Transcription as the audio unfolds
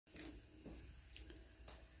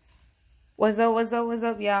What's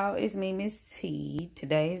up, y'all? It's me, Miss T.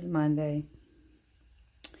 Today is Monday.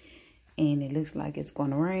 And it looks like it's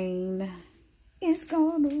gonna rain. It's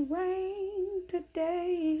gonna rain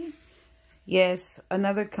today. Yes,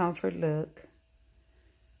 another comfort look.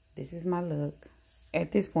 This is my look.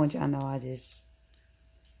 At this point, y'all know I just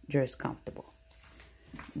dress comfortable.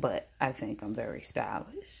 But I think I'm very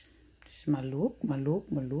stylish. This is my look.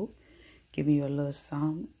 Giving you a little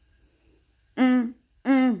something.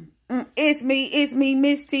 It's me,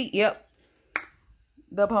 Miss T. Yep.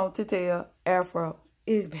 The ponytail afro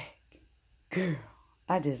is back. Girl,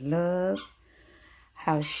 I just love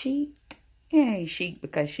how chic. It ain't chic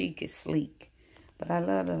because chic is sleek. But I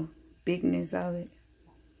love the bigness of it.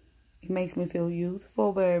 It makes me feel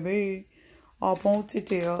youthful, baby. Our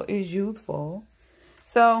ponytail is youthful.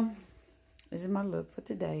 So, this is my look for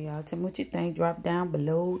today, y'all. Tell me what you think. Drop down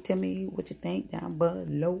below. Tell me what you think down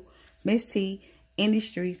below. Miss T in the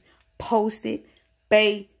streets. Post it.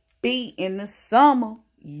 Baby in the summer.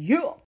 Yeah.